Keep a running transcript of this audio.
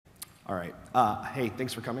All right. Hey,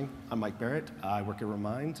 thanks for coming. I'm Mike Barrett. I work at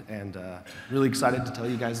Remind, and really excited to tell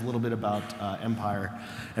you guys a little bit about Empire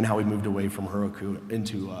and how we moved away from Heroku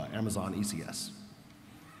into Amazon ECS.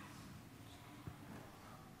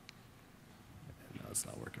 No, it's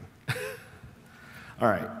not working. All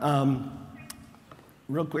right.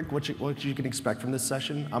 Real quick, what you can expect from this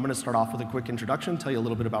session. I'm going to start off with a quick introduction, tell you a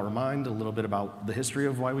little bit about Remind, a little bit about the history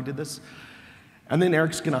of why we did this. And then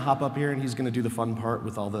Eric's going to hop up here, and he's going to do the fun part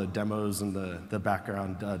with all the demos and the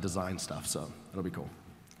background design stuff, so it'll be cool.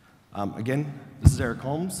 Again, this is Eric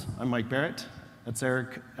Holmes. I'm Mike Barrett. That's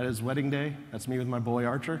Eric at his wedding day. That's me with my boy,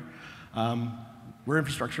 Archer. We're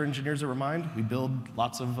infrastructure engineers at Remind. We build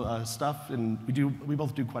lots of stuff, and we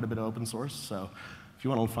both do quite a bit of open source, so if you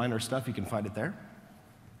want to find our stuff, you can find it there.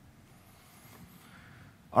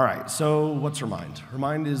 All right, so what's Remind?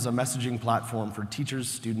 Remind is a messaging platform for teachers,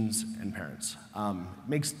 students, and parents. It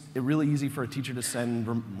makes it really easy for a teacher to send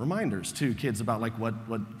reminders to kids about like what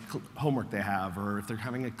homework they have, or if they're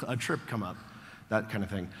having a trip come up, that kind of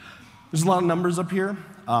thing. There's a lot of numbers up here,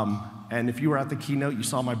 and if you were at the keynote, you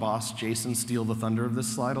saw my boss, Jason, steal the thunder of this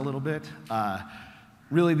slide a little bit.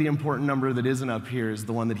 Really, the important number that isn't up here is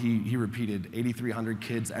the one that he repeated. 8,300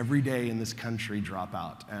 kids every day in this country drop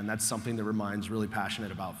out, and that's something that Remind's really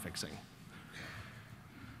passionate about fixing.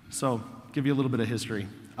 So, give you a little bit of history.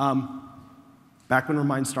 Back when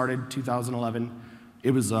Remind started, 2011,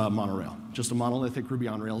 it was monorail, just a monolithic Ruby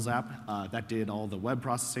on Rails app that did all the web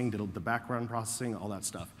processing, did the background processing, all that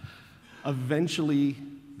stuff. Eventually,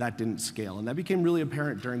 that didn't scale, and that became really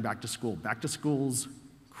apparent during back to school. Back to school's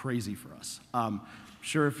crazy for us.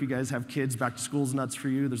 Sure, if you guys have kids, back to school's nuts for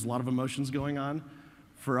you. There's a lot of emotions going on.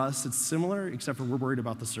 For us, it's similar, except for we're worried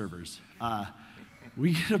about the servers.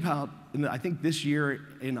 We get about, I think this year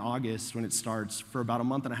in August, when it starts, for about a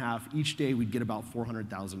month and a half, each day we'd get about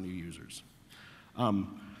 400,000 new users.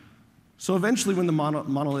 So eventually, when the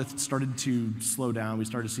monolith started to slow down, we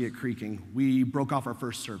started to see it creaking, we broke off our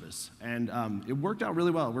first service. And it worked out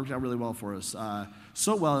really well. It worked out really well for us.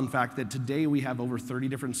 So well, in fact, that today we have over 30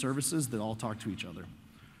 different services that all talk to each other.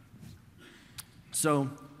 So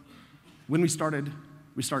when we started in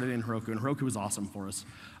Heroku, and Heroku was awesome for us.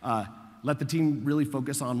 Let the team really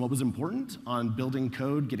focus on what was important, on building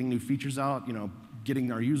code, getting new features out,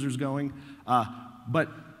 getting our users going. But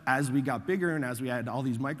as we got bigger and as we had all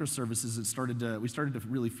these microservices, we started to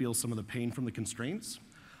really feel some of the pain from the constraints.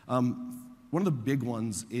 One of the big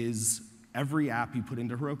ones is every app you put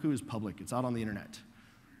into Heroku is public. It's out on the internet,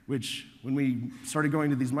 which when we started going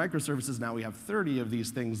to these microservices, now we have 30 of these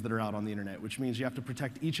things that are out on the internet, which means you have to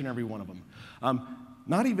protect each and every one of them.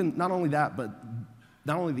 Not only that, but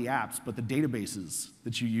not only the apps, but the databases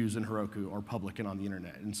that you use in Heroku are public and on the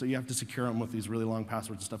internet. And so you have to secure them with these really long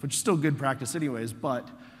passwords and stuff, which is still good practice anyways, but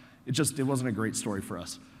it wasn't a great story for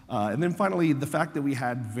us. And then finally, the fact that we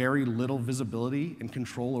had very little visibility and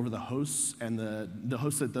control over the hosts and the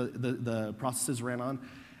hosts that the processes ran on,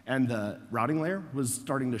 and the routing layer was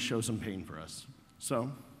starting to show some pain for us.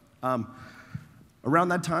 So around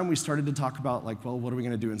that time, we started to talk about, like, well, what are we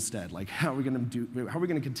going to do instead? Like, how are we going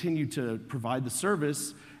to continue to provide the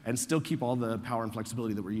service and still keep all the power and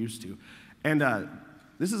flexibility that we're used to? And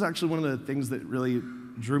this is actually one of the things that really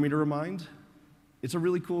drew me to Remind. It's a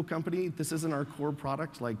really cool company. This isn't our core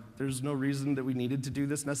product. Like, there's no reason that we needed to do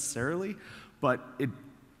this necessarily, but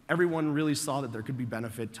everyone really saw that there could be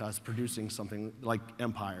benefit to us producing something like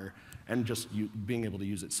Empire and just being able to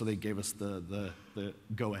use it. So they gave us the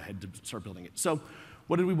go-ahead to start building it. So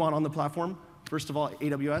what did we want on the platform? First of all,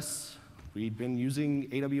 AWS. We'd been using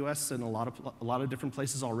AWS in a lot of different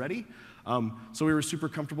places already. So we were super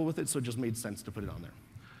comfortable with it, so it just made sense to put it on there.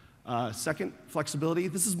 Second, flexibility.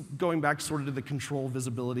 This is going back sort of to the control,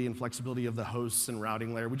 visibility, and flexibility of the hosts and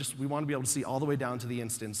routing layer. We want to be able to see all the way down to the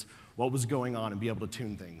instance what was going on and be able to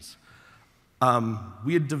tune things.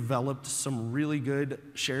 We had developed some really good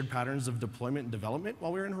shared patterns of deployment and development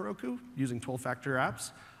while we were in Heroku using 12-factor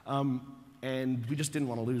apps, and we just didn't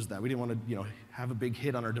want to lose that. We didn't want to have a big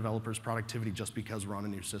hit on our developers' productivity just because we're on a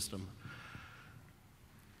new system.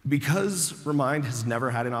 Because Remind has never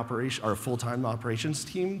had an operation or a full-time operations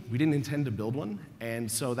team, we didn't intend to build one, and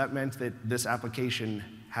so that meant that this application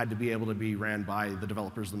had to be able to be ran by the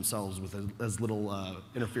developers themselves with as little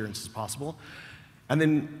interference as possible. And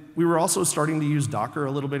then we were also starting to use Docker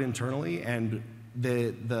a little bit internally, and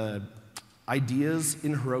the ideas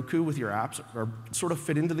in Heroku with your apps are sort of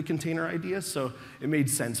fit into the container ideas, so it made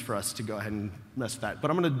sense for us to go ahead and mess with that. But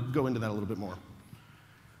I'm going to go into that a little bit more.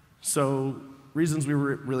 So reasons we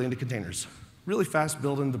were really into containers. Really fast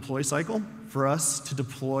build and deploy cycle. For us to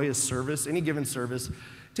deploy a service, any given service,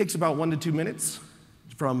 takes about 1 to 2 minutes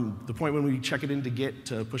from the point when we check it into Git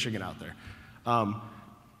to pushing it out there.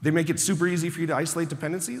 They make it super easy for you to isolate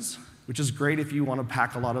dependencies, which is great if you want to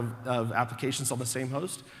pack a lot of applications on the same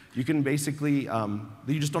host. You can basically,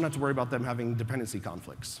 you just don't have to worry about them having dependency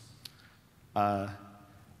conflicts. So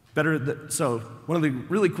one of the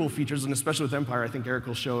really cool features, and especially with Empire, I think Eric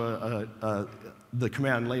will show the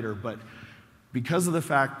command later, but because of the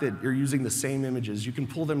fact that you're using the same images, you can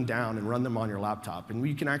pull them down and run them on your laptop. And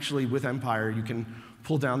we can actually, with Empire, you can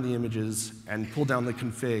pull down the images and pull down the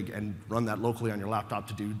config and run that locally on your laptop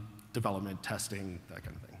to do development, testing, that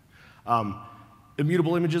kind of thing.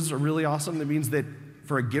 Immutable images are really awesome. That means that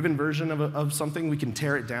for a given version of something, we can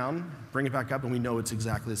tear it down, bring it back up, and we know it's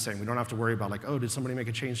exactly the same. We don't have to worry about like, oh, did somebody make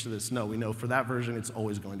a change to this? No, we know for that version, it's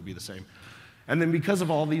always going to be the same. And then because of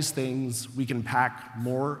all these things, we can pack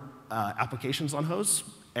more applications on hosts,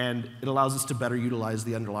 and it allows us to better utilize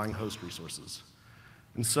the underlying host resources.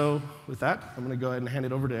 And so with that, I'm going to go ahead and hand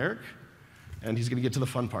it over to Eric, and he's going to get to the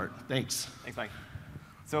fun part. Thanks. Thanks, Mike.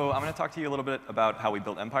 So I'm going to talk to you a little bit about how we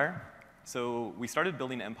built Empire. So we started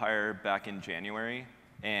building Empire back in January,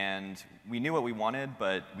 and we knew what we wanted,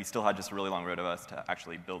 but we still had just a really long road of us to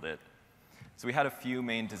actually build it. So we had a few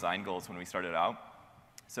main design goals when we started out.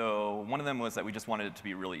 So one of them was that we just wanted it to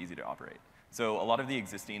be really easy to operate. So a lot of the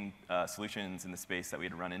existing solutions in the space that we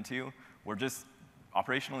had run into were just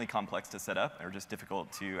operationally complex to set up or just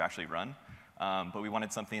difficult to actually run. But we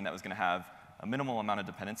wanted something that was going to have a minimal amount of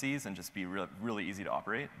dependencies and just be really easy to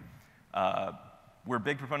operate. We're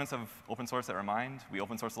big proponents of open source at Remind. We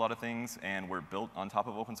open source a lot of things, and we're built on top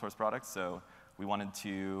of open source products. So we wanted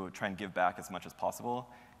to try and give back as much as possible.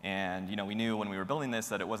 And we knew when we were building this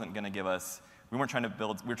that it wasn't going to give us. We were trying to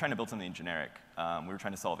build something generic. We were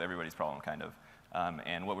trying to solve everybody's problem, kind of.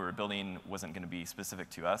 And what we were building wasn't going to be specific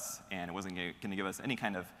to us, and it wasn't going to give us any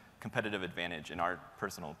kind of competitive advantage in our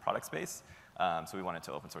personal product space. So we wanted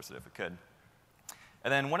to open source it if we could.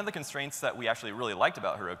 And then one of the constraints that we actually really liked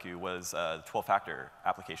about Heroku was 12-factor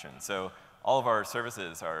application. So all of our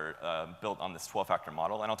services are built on this 12-factor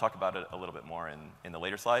model, and I'll talk about it a little bit more in the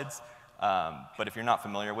later slides. But if you're not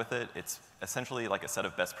familiar with it, it's essentially like a set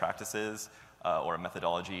of best practices or a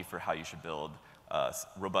methodology for how you should build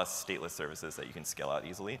robust stateless services that you can scale out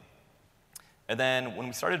easily. And then when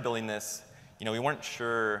we started building this, we weren't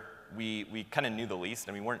sure, we kind of knew the least,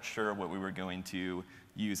 and we weren't sure what we were going to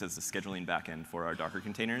use as the scheduling backend for our Docker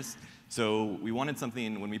containers. So we wanted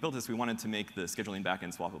something, when we built this, we wanted to make the scheduling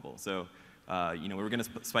backend swappable. So we were going to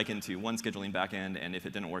spike into one scheduling backend, and if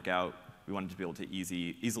it didn't work out, we wanted to be able to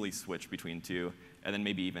easily switch between two, and then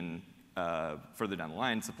maybe even further down the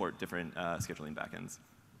line, support different scheduling backends.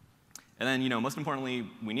 And then, most importantly,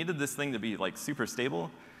 we needed this thing to be like super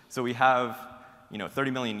stable. So we have,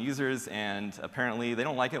 30 million users, and apparently they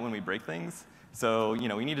don't like it when we break things. So,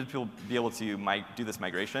 we needed to be able to do this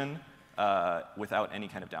migration without any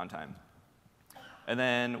kind of downtime. And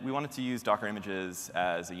then we wanted to use Docker images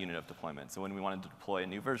as a unit of deployment. So when we wanted to deploy a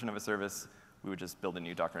new version of a service, we would just build a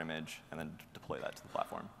new Docker image and then deploy that to the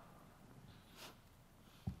platform.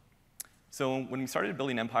 So when we started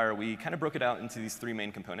building Empire, we kind of broke it out into these three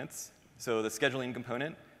main components. So the scheduling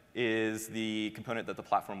component is the component that the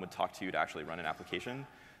platform would talk to actually run an application.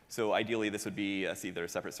 So ideally, this would be either a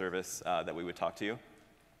separate service that we would talk to.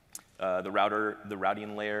 The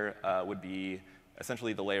routing layer would be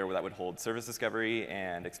essentially the layer that would hold service discovery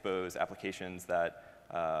and expose applications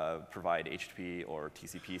that provide HTTP or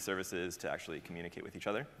TCP services to actually communicate with each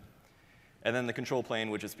other. And then the control plane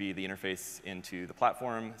would just be the interface into the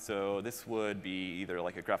platform. So this would be either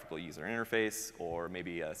like a graphical user interface or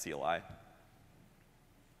maybe a CLI.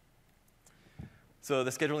 So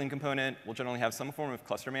the scheduling component will generally have some form of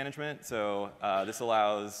cluster management. So this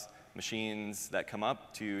allows machines that come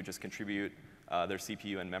up to just contribute their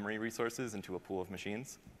CPU and memory resources into a pool of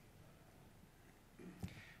machines.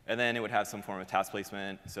 And then it would have some form of task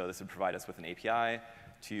placement. So this would provide us with an API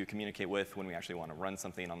to communicate with when we actually want to run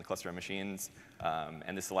something on the cluster of machines.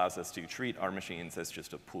 And this allows us to treat our machines as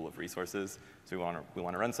just a pool of resources. So we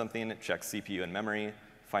want to run something, it checks CPU and memory,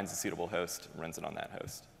 finds a suitable host, runs it on that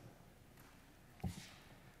host.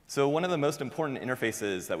 So one of the most important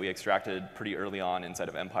interfaces that we extracted pretty early on inside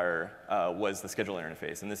of Empire was the scheduler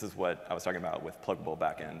interface. And this is what I was talking about with pluggable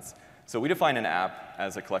backends. So we define an app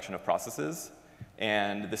as a collection of processes.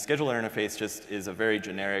 And the scheduler interface just is a very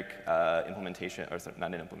generic implementation, or sorry,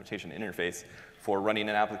 not an implementation, interface for running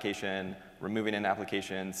an application, removing an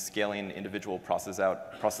application, scaling individual processes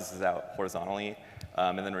out horizontally,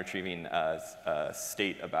 and then retrieving a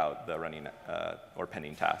state about the running or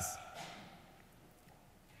pending tasks.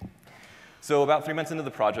 So about 3 months into the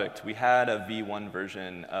project, we had a V1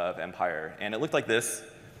 version of Empire, and it looked like this.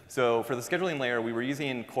 So for the scheduling layer, we were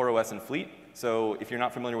using CoreOS and Fleet. So if you're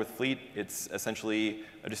not familiar with Fleet, it's essentially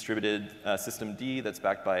a distributed systemd that's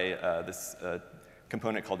backed by this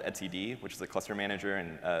component called etcd, which is a cluster manager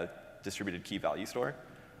and a distributed key value store.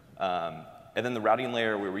 And then the routing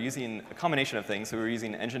layer, we were using a combination of things. So we were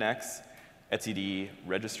using nginx, etcd,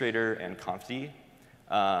 registrator, and confd.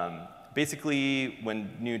 Basically,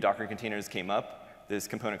 when new Docker containers came up, this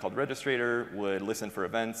component called registrator would listen for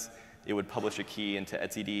events. It would publish a key into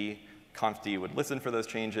etcd. Confd would listen for those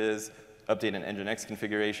changes, update an nginx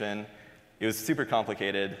configuration. It was super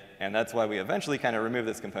complicated, and that's why we eventually kind of removed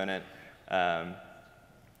this component. And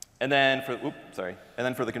then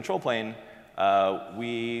for the control plane,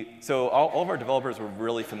 so all of our developers were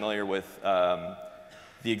really familiar with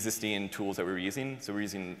the existing tools that we were using. So we were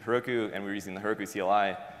using Heroku, and we were using the Heroku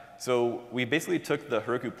CLI. So we basically took the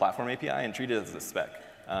Heroku platform API and treated it as a spec.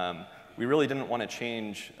 We really didn't want to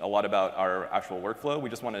change a lot about our actual workflow. We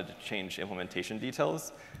just wanted to change implementation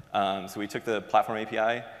details. So we took the platform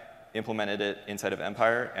API, implemented it inside of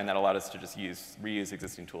Empire, and that allowed us to just reuse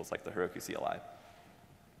existing tools like the Heroku CLI.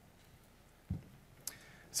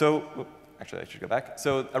 So, actually, I should go back.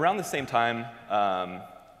 So around the same time,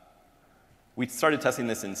 we started testing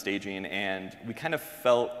this in staging, and we kind of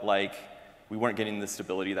felt like we weren't getting the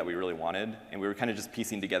stability that we really wanted, and we were kind of just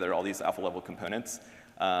piecing together all these alpha-level components.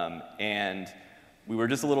 And we were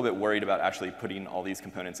just a little bit worried about actually putting all these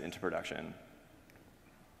components into production.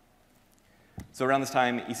 So around this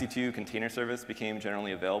time, EC2 container service became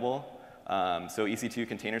generally available. So EC2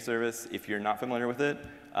 container service, if you're not familiar with it,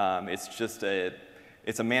 it's just a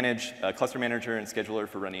cluster manager and scheduler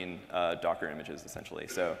for running Docker images, essentially.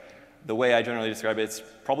 So the way I generally describe it, it's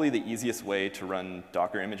probably the easiest way to run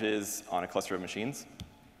Docker images on a cluster of machines.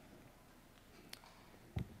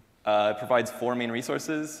 It provides 4 main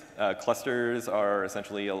resources. Clusters are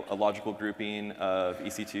essentially a logical grouping of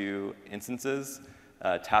EC2 instances.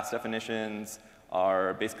 Task definitions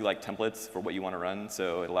are basically like templates for what you want to run.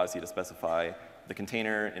 So it allows you to specify the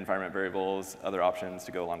container, environment variables, other options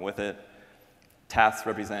to go along with it. Tasks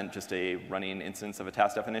represent just a running instance of a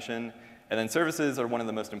task definition. And then services are one of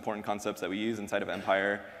the most important concepts that we use inside of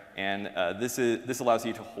Empire. And this allows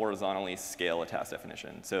you to horizontally scale a task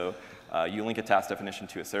definition. So you link a task definition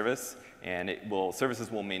to a service, and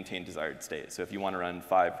services will maintain desired state. So if you want to run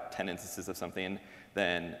 5, 10 instances of something,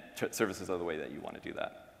 then services are the way that you want to do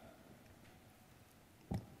that.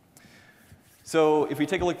 So if we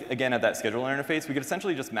take a look again at that scheduler interface, we could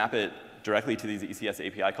essentially just map it directly to these ECS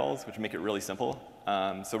API calls, which make it really simple.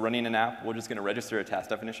 So running an app, we're just going to register a task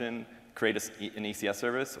definition, create an ECS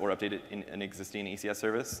service, or update it in an existing ECS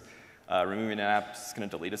service. Removing an app, just going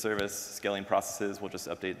to delete a service. Scaling processes, we'll just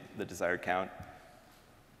update the desired count.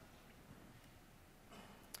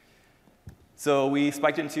 So we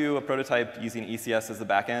spiked into a prototype using ECS as the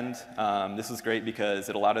backend. This was great because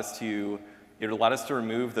it allowed us to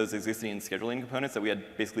remove those existing scheduling components that we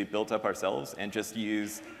had basically built up ourselves and just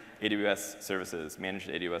use AWS services, managed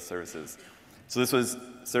AWS services. So this was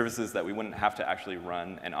services that we wouldn't have to actually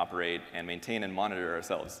run and operate and maintain and monitor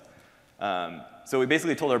ourselves. So we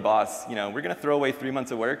basically told our boss, we're going to throw away 3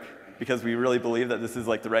 months of work because we really believe that this is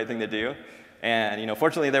like the right thing to do. And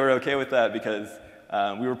fortunately, they were OK with that because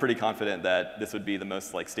we were pretty confident that this would be the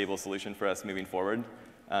most stable solution for us moving forward.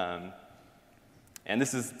 And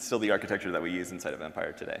this is still the architecture that we use inside of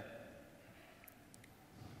Empire today.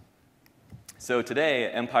 So today,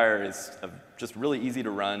 Empire is a just really easy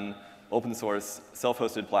to run, open source,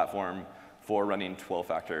 self-hosted platform for running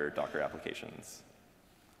 12-factor Docker applications.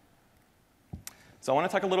 So I want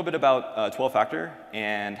to talk a little bit about 12-factor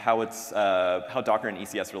and how Docker and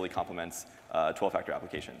ECS really complements 12-factor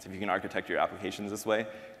applications. If you can architect your applications this way,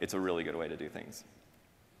 it's a really good way to do things.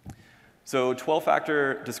 So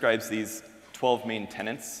 12-factor describes these 12 main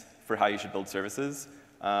tenets for how you should build services.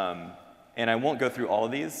 And I won't go through all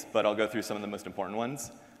of these, but I'll go through some of the most important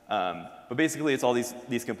ones. But basically, it's all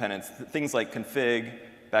these components, things like config,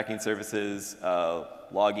 backing services,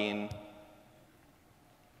 logging.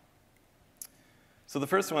 So the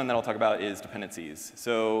first one that I'll talk about is dependencies.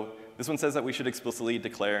 So this one says that we should explicitly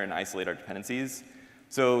declare and isolate our dependencies.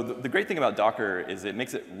 So the great thing about Docker is it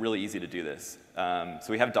makes it really easy to do this. So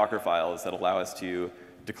we have Docker files that allow us to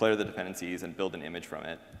declare the dependencies and build an image from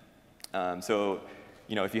it. So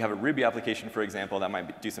if you have a Ruby application, for example, that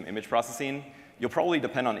might do some image processing, you'll probably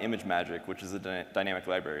depend on ImageMagick, which is a dynamic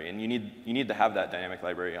library. And you need to have that dynamic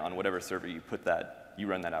library on whatever server you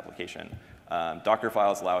run that application. Docker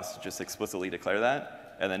files allow us to just explicitly declare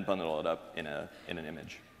that and then bundle it up in an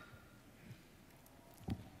image.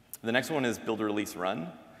 The next one is build, release, run.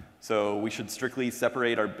 So we should strictly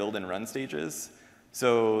separate our build and run stages.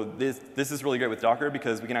 So this is really great with Docker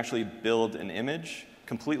because we can actually build an image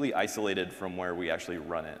completely isolated from where we actually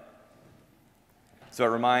run it. So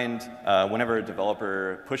at Remind, whenever a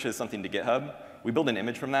developer pushes something to GitHub, we build an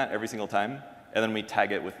image from that every single time, and then we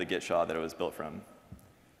tag it with the Git SHA that it was built from.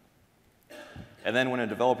 And then when a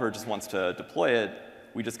developer just wants to deploy it,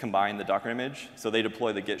 we just combine the Docker image. So they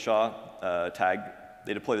deploy the Git SHA tag.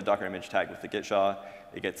 They deploy the Docker image tag with the Git SHA.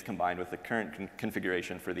 It gets combined with the current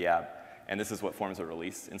configuration for the app. And this is what forms a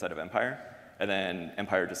release inside of Empire. And then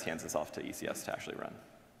Empire just hands this off to ECS to actually run.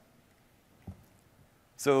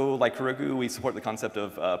 So like Heroku, we support the concept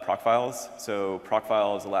of proc files. So proc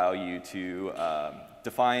files allow you to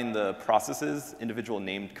define the processes, individual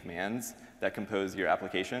named commands that compose your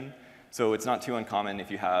application. So it's not too uncommon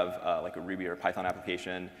if you have like a Ruby or Python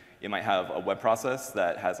application. It might have a web process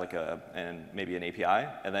that has like maybe an API,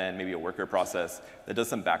 and then maybe a worker process that does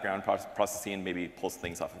some background processing, maybe pulls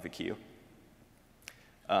things off of a queue.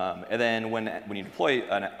 And then when you deploy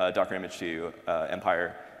a Docker image to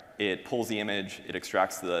Empire, it pulls the image, it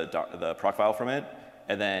extracts the proc file from it,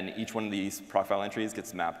 and then each one of these proc file entries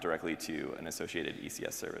gets mapped directly to an associated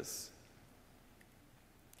ECS service.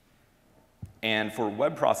 And for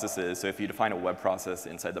web processes, so if you define a web process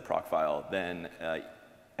inside the proc file, then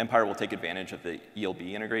Empire will take advantage of the ELB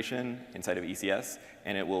integration inside of ECS,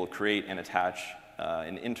 and it will create and attach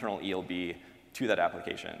an internal ELB to that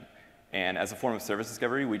application. And as a form of service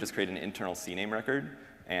discovery, we just create an internal CNAME record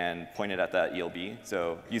and point it at that ELB,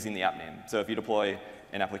 so using the app name. So if you deploy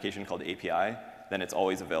an application called API, then it's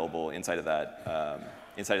always available inside of that,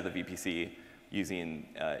 inside of the VPC using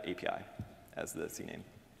API as the CNAME,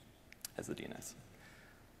 as the DNS.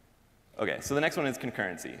 OK, so the next one is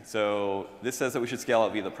concurrency. So this says that we should scale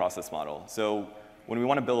out via the process model. So when we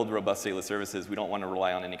want to build robust stateless services, we don't want to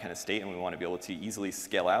rely on any kind of state, and we want to be able to easily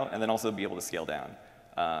scale out and then also be able to scale down.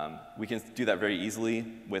 We can do that very easily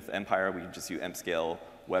with Empire. We can just use empscale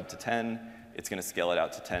web to 10. It's going to scale it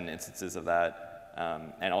out to 10 instances of that.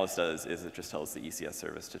 And all this does is it just tells the ECS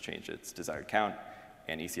service to change its desired count,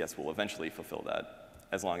 and ECS will eventually fulfill that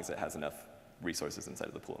as long as it has enough resources inside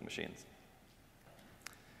of the pool of machines.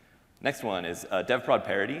 Next one is dev-prod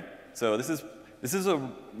parity. So this is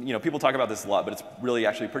a, people talk about this a lot, but it's really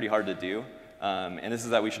actually pretty hard to do. And this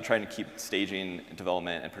is that we should try to keep staging,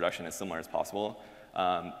 development, and production as similar as possible.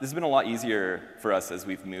 This has been a lot easier for us as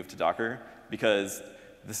we've moved to Docker, because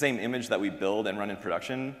the same image that we build and run in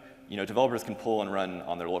production, developers can pull and run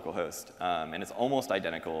on their local host. And it's almost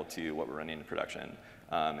identical to what we're running in production.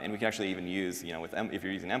 And we can actually even use, if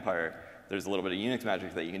you're using Empire, there's a little bit of Unix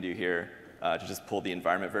magic that you can do here to just pull the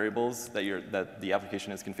environment variables that the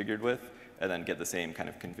application is configured with, and then get the same kind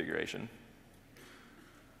of configuration.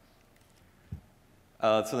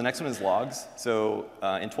 So the next one is logs. So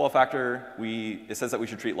in 12-factor, it says that we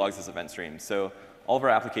should treat logs as event streams. So all of our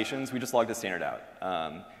applications, we just log the standard out.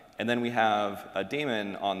 And then we have a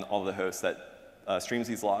daemon on all of the hosts that streams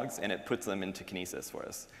these logs, and it puts them into Kinesis for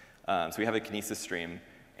us. So we have a Kinesis stream.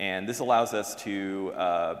 And this allows us to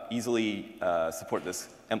easily support this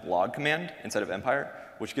emp log command inside of Empire,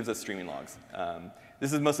 which gives us streaming logs.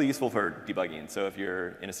 This is mostly useful for debugging. So if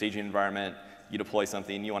you're in a staging environment, you deploy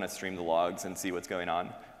something, you want to stream the logs and see what's going on,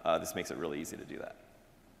 this makes it really easy to do that.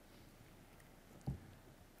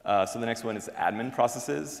 So the next one is admin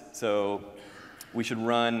processes. So we should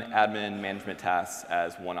run admin management tasks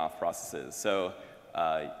as one-off processes. So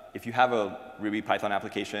if you have a Ruby Python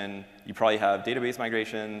application, you probably have database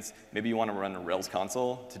migrations. Maybe you want to run a Rails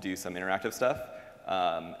console to do some interactive stuff.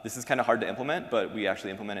 This is kind of hard to implement, but we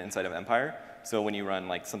actually implement it inside of Empire. So when you run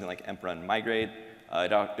something like emp run migrate,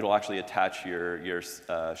 it'll actually attach your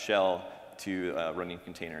shell to a running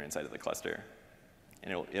container inside of the cluster.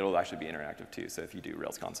 And it'll actually be interactive too. So if you do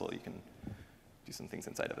Rails console, you can do some things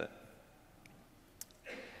inside of it.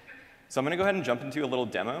 So I'm going to go ahead and jump into a little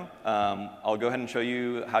demo. I'll go ahead and show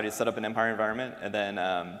you how to set up an Empire environment, and then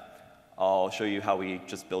I'll show you how we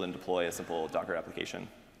just build and deploy a simple Docker application.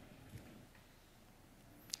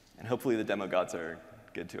 And hopefully the demo gods are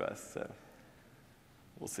good to us, so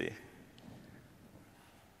we'll see.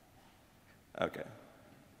 OK.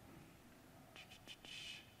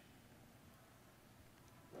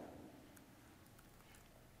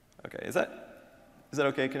 OK, is that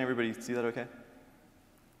OK? Can everybody see that OK?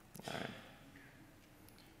 All right.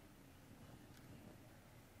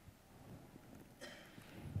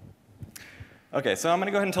 OK, so I'm going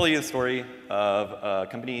to go ahead and tell you the story of a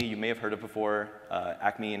company you may have heard of before,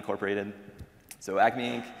 Acme Incorporated. So Acme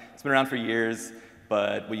Inc., it's been around for years,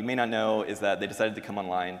 but what you may not know is that they decided to come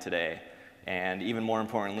online today. And even more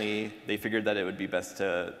importantly, they figured that it would be best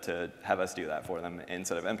to have us do that for them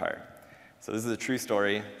instead of Empire. So this is a true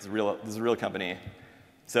story. This is a real company.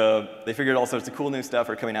 So they figured all sorts of cool new stuff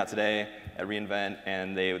are coming out today at reInvent,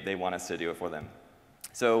 and they want us to do it for them.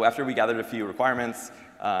 So after we gathered a few requirements,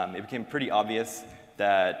 it became pretty obvious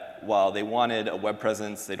that while they wanted a web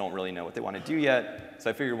presence, they don't really know what they want to do yet. So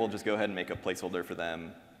I figured we'll just go ahead and make a placeholder for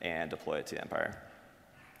them and deploy it to Empire.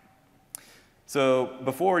 So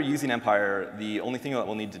before using Empire, the only thing that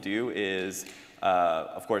we'll need to do is,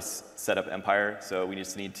 of course, set up Empire. So we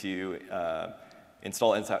just need to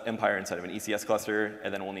install Empire inside of an ECS cluster,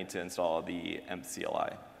 and then we'll need to install the emp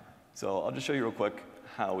CLI. So I'll just show you real quick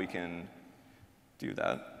how we can do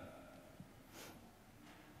that.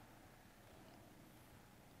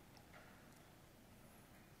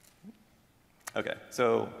 OK,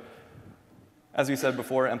 so as we said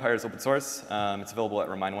before, Empire is open source. It's available at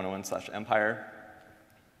remind101/empire.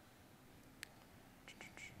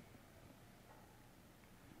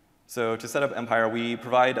 So to set up Empire, we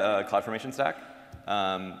provide a CloudFormation stack.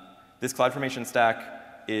 This CloudFormation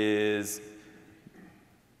stack is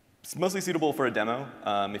mostly suitable for a demo.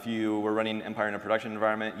 If you were running Empire in a production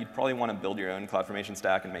environment, you'd probably want to build your own CloudFormation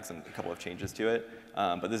stack and make a couple of changes to it.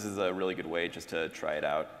 But this is a really good way just to try it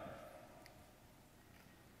out.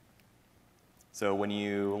 So when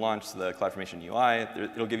you launch the CloudFormation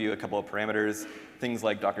UI, it'll give you a couple of parameters, things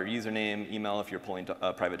like Docker username, email if you're pulling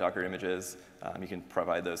private Docker images. You can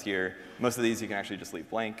provide those here. Most of these you can actually just leave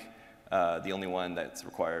blank. The only one that's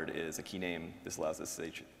required is a key name. This allows us to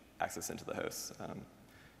access into the host.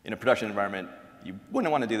 In a production environment, you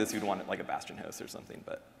wouldn't want to do this. You'd want it like a Bastion host or something,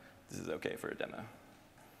 but this is OK for a demo. And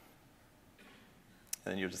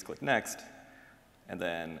then you'll just click Next, and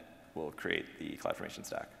then we'll create the CloudFormation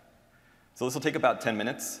stack. So this will take about 10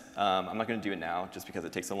 minutes. I'm not going to do it now just because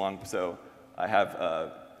it takes so long. So I have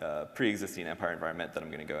a pre-existing Empire environment that I'm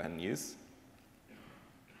going to go ahead and use.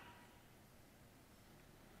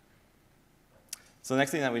 So the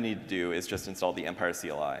next thing that we need to do is just install the Empire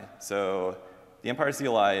CLI. So the Empire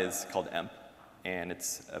CLI is called emp, and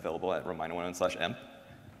it's available at remind101/emp.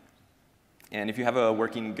 And if you have a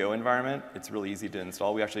working Go environment, it's really easy to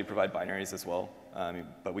install. We actually provide binaries as well,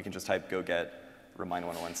 but we can just type go get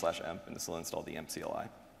remind101/emp, and this will install the emp CLI.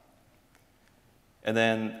 And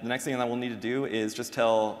then the next thing that we'll need to do is just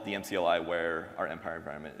tell the emp CLI where our Empire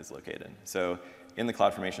environment is located. So in the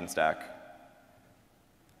CloudFormation stack,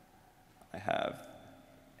 I have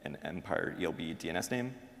an Empire ELB DNS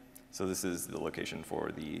name. So this is the location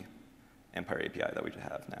for the Empire API that we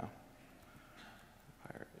have now.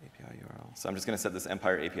 Empire API URL. So I'm just going to set this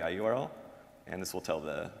Empire API URL, and this will tell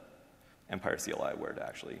the Empire CLI where to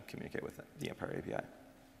actually communicate with the Empire API.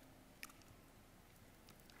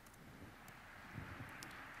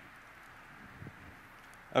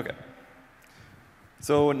 OK.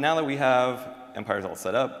 So now that we have Empires all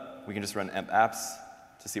set up, we can just run emp apps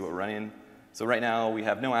to see what we're running. So right now, we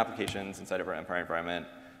have no applications inside of our Empire environment.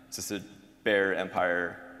 It's just a bare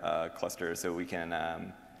Empire cluster, so we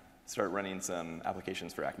can start running some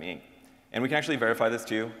applications for Acme Inc. And we can actually verify this,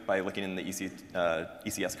 too, by looking in the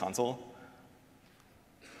ECS console.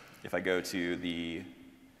 If I go to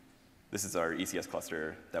this is our ECS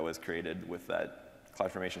cluster that was created with that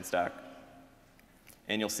CloudFormation stack.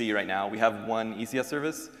 And you'll see right now we have one ECS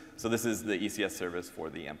service. So this is the ECS service for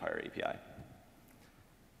the Empire API.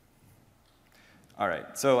 All right,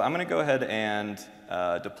 so I'm going to go ahead and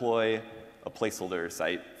deploy a placeholder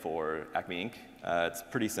site for Acme Inc. It's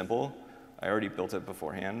pretty simple. I already built it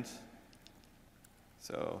beforehand.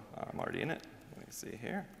 So I'm already in it. Let me see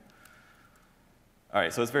here. All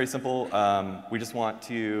right, so it's very simple. We just want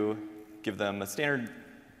to give them a standard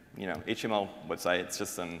HTML website. It's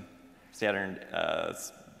just some standard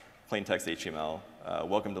plain text HTML.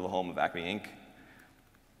 Welcome to the home of Acme Inc.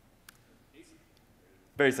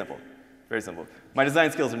 Very simple. Very simple. My design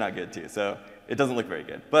skills are not good, too, so it doesn't look very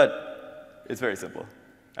good. But it's very simple.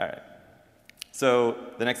 All right. So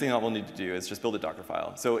the next thing that we'll need to do is just build a Docker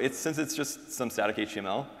file. So since it's just some static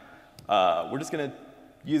HTML, we're just going to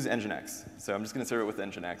use Nginx. So I'm just going to serve it with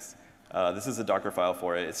Nginx. This is a Docker file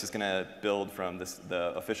for it. It's just going to build from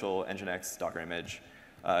the official Nginx Docker image.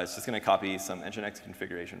 It's just going to copy some Nginx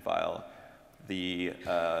configuration file, the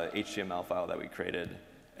HTML file that we created,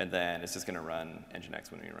 and then it's just going to run Nginx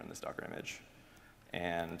when we run this Docker image.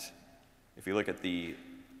 And if you look at the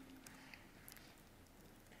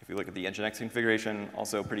Nginx configuration,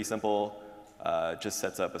 also pretty simple. Just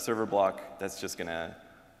sets up a server block that's just gonna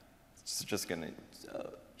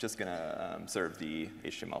serve the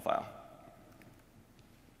HTML file.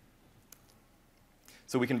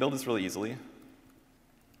 So we can build this really easily.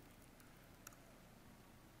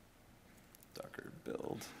 Docker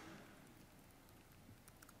build.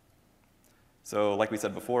 So like we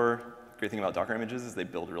said before, great thing about Docker images is they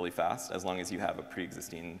build really fast as long as you have a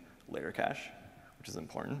pre-existing layer cache, which is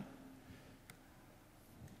important.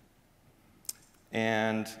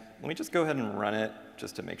 And let me just go ahead and run it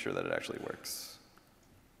just to make sure that it actually works.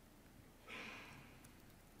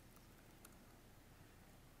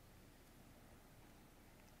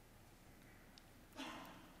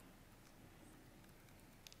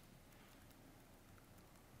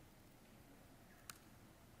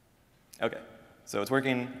 OK, so it's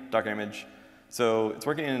working, Docker image. So it's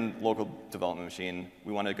working in local development machine.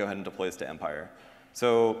 We want to go ahead and deploy this to Empire.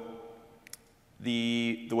 So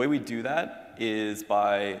the way we do that is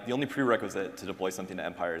by the only prerequisite to deploy something to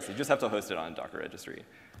Empire is you just have to host it on a Docker registry.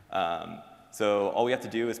 So all we have to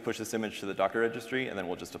do is push this image to the Docker registry, and then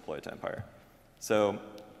we'll just deploy it to Empire. So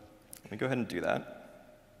let me go ahead and do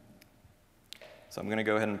that. So I'm going to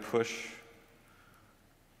go ahead and push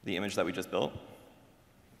the image that we just built.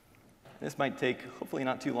 This might take, hopefully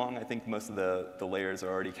not too long. I think most of the layers are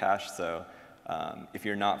already cached. So if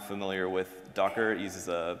you're not familiar with Docker, it uses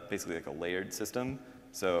basically like a layered system.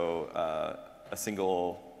 So a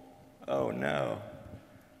single, oh no.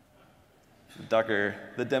 Docker,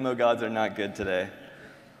 the demo gods are not good today.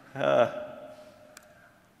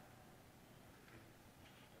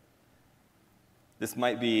 This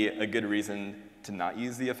might be a good reason to not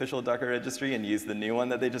use the official Docker registry and use the new one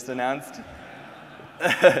that they just announced.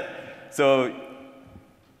 So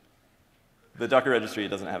the Docker registry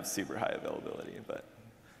doesn't have super high availability, but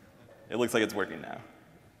it looks like it's working now.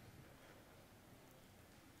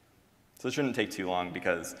 So it shouldn't take too long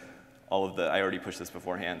because all of I already pushed this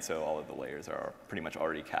beforehand, so all of the layers are pretty much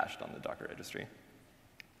already cached on the Docker registry.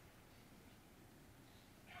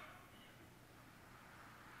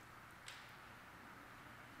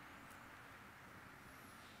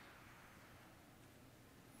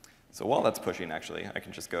 So while that's pushing, actually, I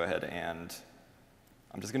can just go ahead and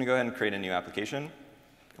I'm just going to go ahead and create a new application.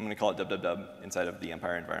 I'm going to call it www inside of the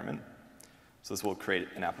Empire environment. So this will create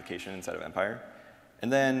an application inside of Empire.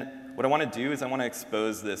 And then what I want to do is I want to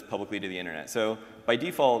expose this publicly to the internet. So by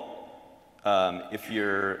default, if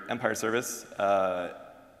your Empire service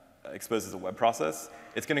exposes a web process,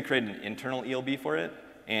 it's going to create an internal ELB for it,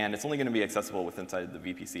 and it's only going to be accessible with inside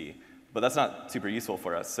the VPC. But that's not super useful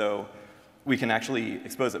for us. So we can actually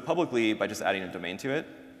expose it publicly by just adding a domain to it.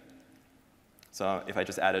 So if I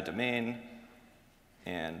just add a domain,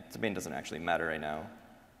 and domain doesn't actually matter right now,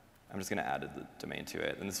 I'm just going to add the domain to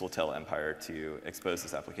it. And this will tell Empire to expose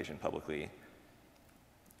this application publicly.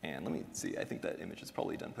 And let me see. I think that image is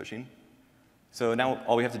probably done pushing. So now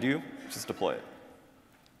all we have to do is just deploy it.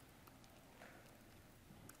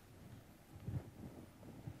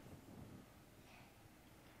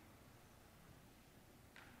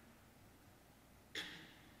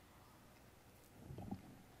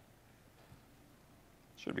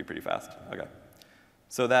 Should be pretty fast. OK.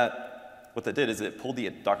 So what that did is it pulled the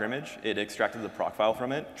Docker image. It extracted the proc file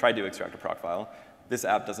from it, tried to extract a proc file. This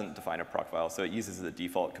app doesn't define a proc file, so it uses the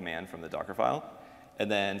default command from the Docker file. And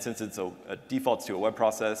then since it's a defaults to a web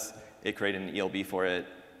process, it created an ELB for it,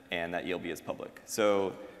 and that ELB is public.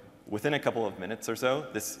 So within a couple of minutes or so,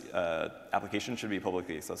 this application should be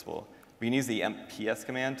publicly accessible. We can use the mps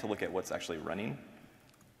command to look at what's actually running.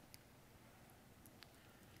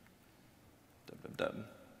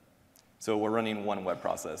 So we're running one web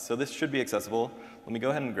process. So this should be accessible. Let me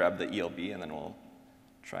go ahead and grab the ELB, and then we'll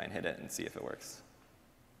try and hit it and see if it works.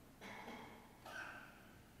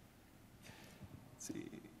 Let's see,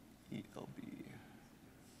 ELB.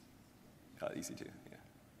 EC2, yeah.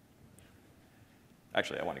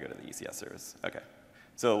 Actually, I want to go to the ECS service. OK.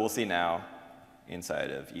 So we'll see now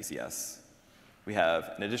inside of ECS, we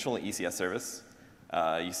have an additional ECS service.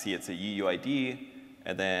 You see it's a UUID,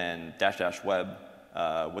 and then -- web.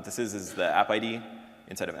 What this is the app ID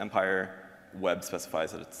inside of Empire. Web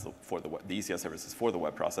specifies that it's for the ECS service is for the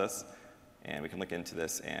web process. And we can look into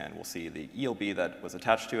this, and we'll see the ELB that was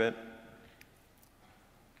attached to it.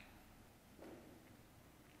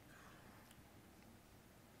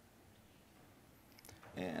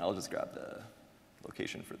 And I'll just grab the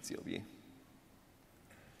location for the ELB.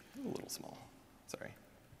 A little small, sorry.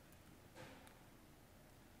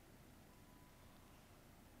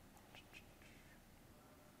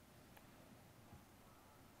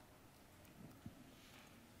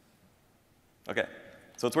 OK,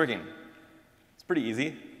 so it's working. It's pretty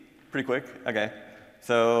easy, pretty quick. OK,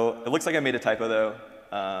 so it looks like I made a typo, though.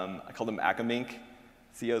 I called them Acamink.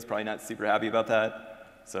 CEO is probably not super happy about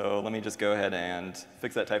that. So let me just go ahead and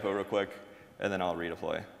fix that typo real quick, and then I'll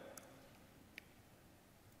redeploy.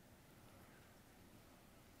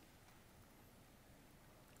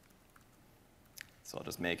 So I'll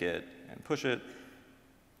just make it and push it.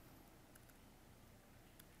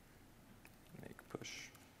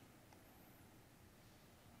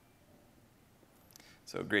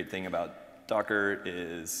 So a great thing about Docker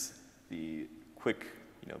is the quick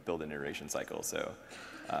build and iteration cycle. So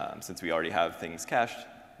since we already have things cached,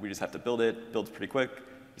 we just have to build it. Builds pretty quick.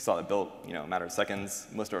 You saw it built a matter of seconds.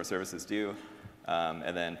 Most of our services do.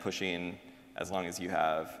 And then pushing, as long as you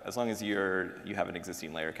have an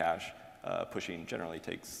existing layer cache, pushing generally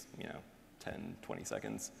takes 10, 20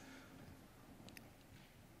 seconds.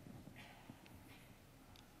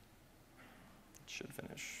 It should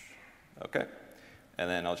finish. OK. And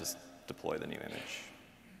then I'll just deploy the new image.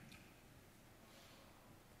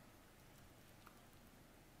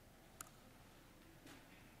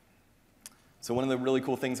 So one of the really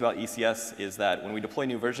cool things about ECS is that when we deploy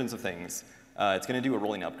new versions of things, it's going to do a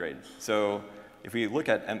rolling upgrade. So if we look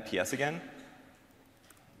at MPS again,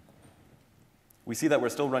 we see that we're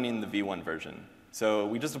still running the V1 version. So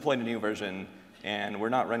we just deployed a new version, and we're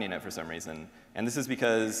not running it for some reason. And this is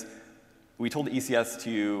because we told ECS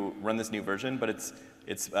to run this new version, but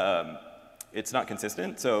it's not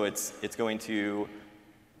consistent. So it's going to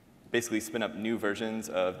basically spin up new versions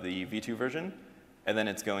of the V2 version. And then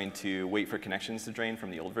it's going to wait for connections to drain from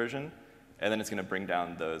the old version. And then it's going to bring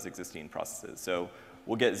down those existing processes. So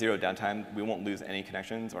we'll get 0 downtime. We won't lose any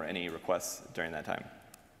connections or any requests during that time.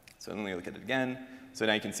 So then we look at it again. So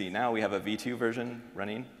now you can see now we have a V2 version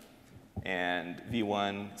running. And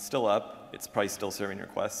V1 still up. It's probably still serving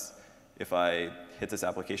requests. If I hit this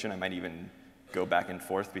application, I might even go back and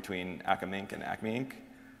forth between Atom Inc. and Acme Inc.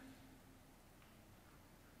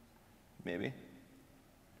 Maybe.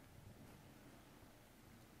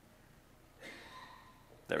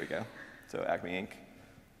 There we go. So Acme Inc.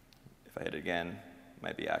 If I hit it again, it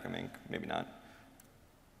might be Atom Inc., maybe not.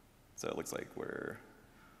 So it looks like we're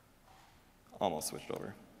almost switched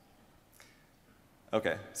over.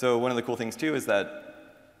 OK, so one of the cool things, too, is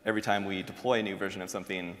that every time we deploy a new version of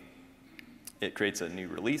something, it creates a new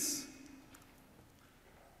release.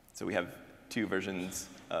 So we have 2 versions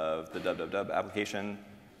of the www application.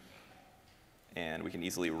 And we can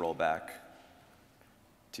easily roll back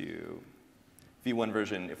to V1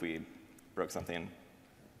 version if we broke something.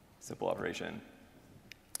 Simple operation.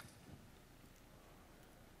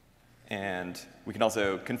 And we can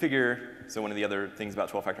also configure. So one of the other things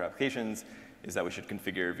about 12-factor applications is that we should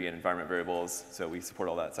configure via environment variables. So we support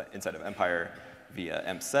all that inside of Empire via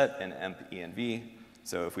empset and emp-env.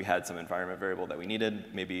 So if we had some environment variable that we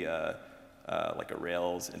needed, maybe like a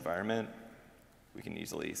Rails environment, we can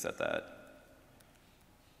easily set that.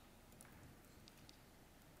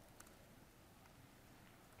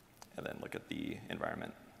 And then look at the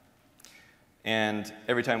environment. And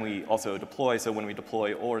every time we also deploy, so when we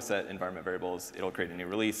deploy or set environment variables, it'll create a new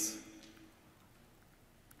release.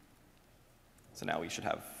 So now we should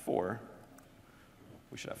have 4.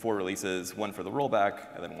 We should have 4 releases, 1 for the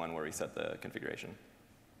rollback, and then 1 where we set the configuration.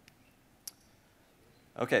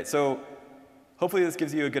 OK, so hopefully this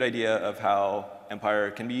gives you a good idea of how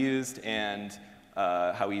Empire can be used and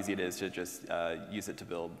how easy it is to just use it to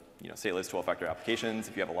build stateless 12-factor applications.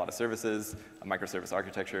 If you have a lot of services, a microservice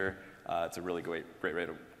architecture, it's a really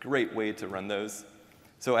great way to run those.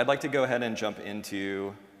 So I'd like to go ahead and jump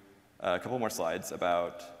into a couple more slides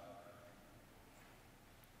about,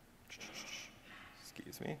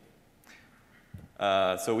 excuse me.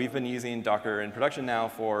 So we've been using Docker in production now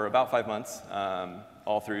for about 5 months,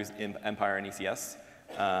 all through Empire and ECS.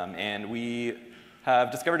 And we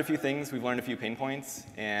have discovered a few things. We've learned a few pain points.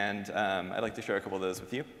 And I'd like to share a couple of those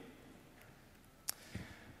with you.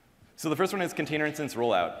 So the first one is container instance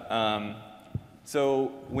rollout.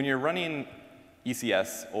 So when you're running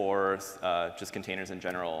ECS or just containers in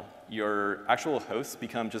general, your actual hosts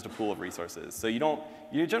become just a pool of resources. So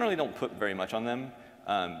you generally don't put very much on them,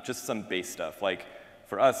 just some base stuff. Like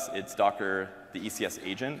for us, it's Docker, the ECS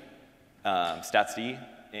agent, statsd,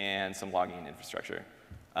 and some logging infrastructure.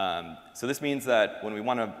 So this means that when we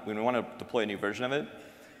want to deploy a new version of it,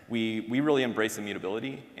 we really embrace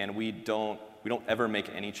immutability, and we don't ever make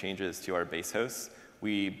any changes to our base hosts.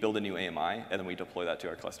 We build a new AMI, and then we deploy that to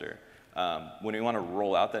our cluster. When we want to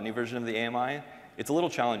roll out that new version of the AMI, it's a little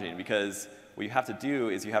challenging, because what you have to do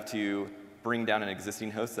is you have to bring down an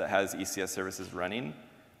existing host that has ECS services running,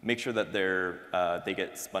 make sure that they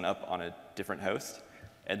get spun up on a different host,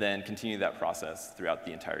 and then continue that process throughout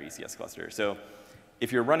the entire ECS cluster. So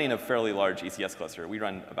if you're running a fairly large ECS cluster, we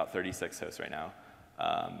run about 36 hosts right now.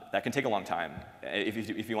 That can take a long time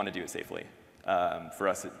if you want to do it safely. For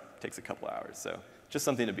us, it takes a couple hours. So just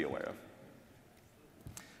something to be aware of.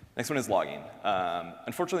 Next one is logging.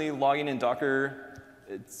 Unfortunately, logging in Docker,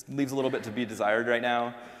 it leaves a little bit to be desired right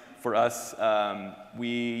now. For us, we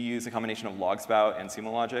use a combination of logspout and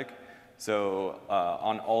sumo logic. So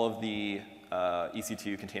on all of the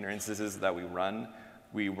EC2 container instances that we run,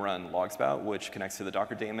 we run logspout, which connects to the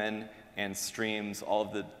Docker daemon and streams all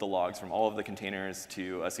of the logs from all of the containers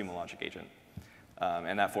to a sumo logic agent.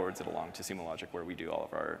 And that forwards it along to sumo logic, where we do all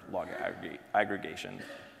of our log aggregation.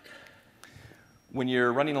 When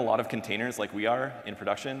you're running a lot of containers like we are in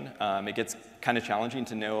production, it gets kind of challenging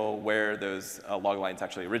to know where those log lines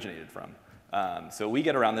actually originated from. So we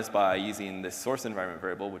get around this by using this source environment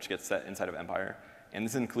variable, which gets set inside of Empire. And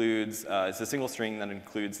this includes, it's a single string that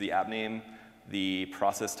includes the app name, the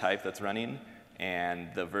process type that's running,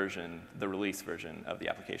 and the version, the release version of the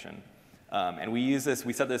application. And we use this,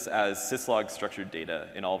 we set this as syslog structured data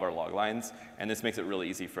in all of our log lines, and this makes it really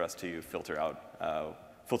easy for us to filter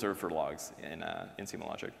for logs in sumo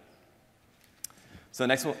logic. So the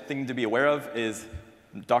next thing to be aware of is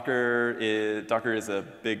Docker is a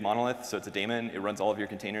big monolith, so it's a daemon. It runs all of your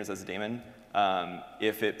containers as a daemon.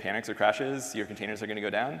 If it panics or crashes, your containers are going to go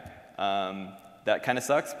down. That kind of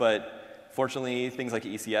sucks, but fortunately, things like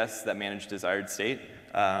ECS that manage desired state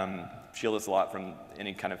shield us a lot from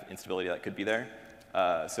any kind of instability that could be there.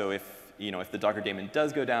 So if the Docker daemon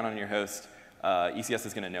does go down on your host, ECS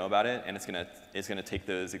is going to know about it, and it's going to take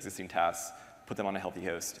those existing tasks, put them on a healthy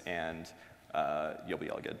host, and you'll be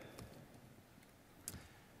all good.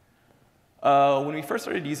 When we first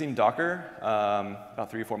started using Docker,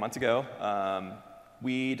 about 3 or 4 months ago,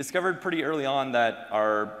 we discovered pretty early on that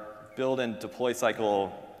our build and deploy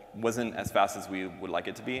cycle wasn't as fast as we would like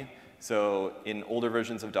it to be. So in older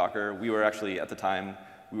versions of Docker, we were actually, at the time,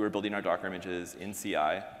 we were building our Docker images in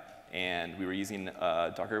CI, and we were using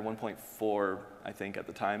Docker 1.4, I think, at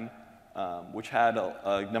the time, which had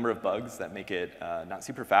a number of bugs that make it not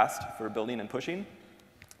super fast for building and pushing.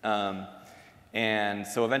 And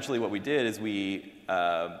so eventually what we did is we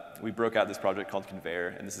broke out this project called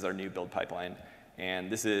Conveyor, and this is our new build pipeline. And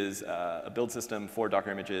this is a build system for Docker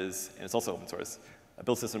images, and it's also open source, a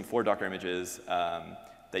build system for Docker images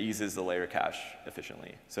that uses the layer cache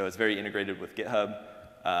efficiently. So it's very integrated with GitHub,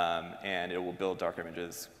 and it will build Docker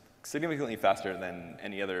images significantly faster than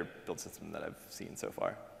any other build system that I've seen so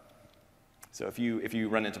far. So if you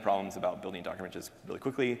run into problems about building Docker images really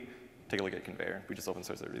quickly, take a look at Conveyor. We just open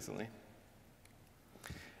sourced it recently.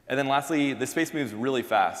 And then lastly, the space moves really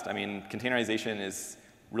fast. I mean, containerization is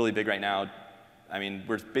really big right now. I mean,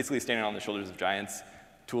 we're basically standing on the shoulders of giants.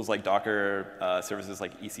 Tools like Docker, services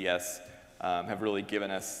like ECS have really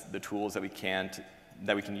given us the tools that we can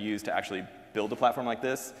use to actually build a platform like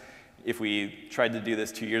this. If we tried to do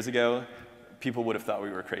this 2 years ago, people would have thought we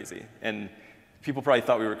were crazy. And people probably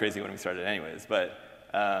thought we were crazy when we started anyways. But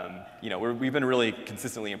we've been really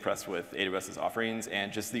consistently impressed with AWS's offerings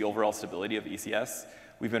and just the overall stability of ECS.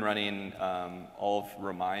 We've been running all of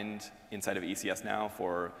Remind inside of ECS now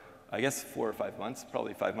for, I guess, 4 or 5 months,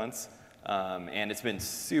 probably 5 months. And it's been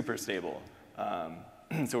super stable.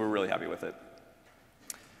 So we're really happy with it.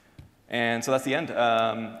 And so that's the end.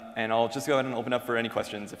 And I'll just go ahead and open up for any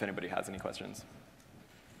questions if anybody has any questions.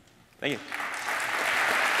 Thank you.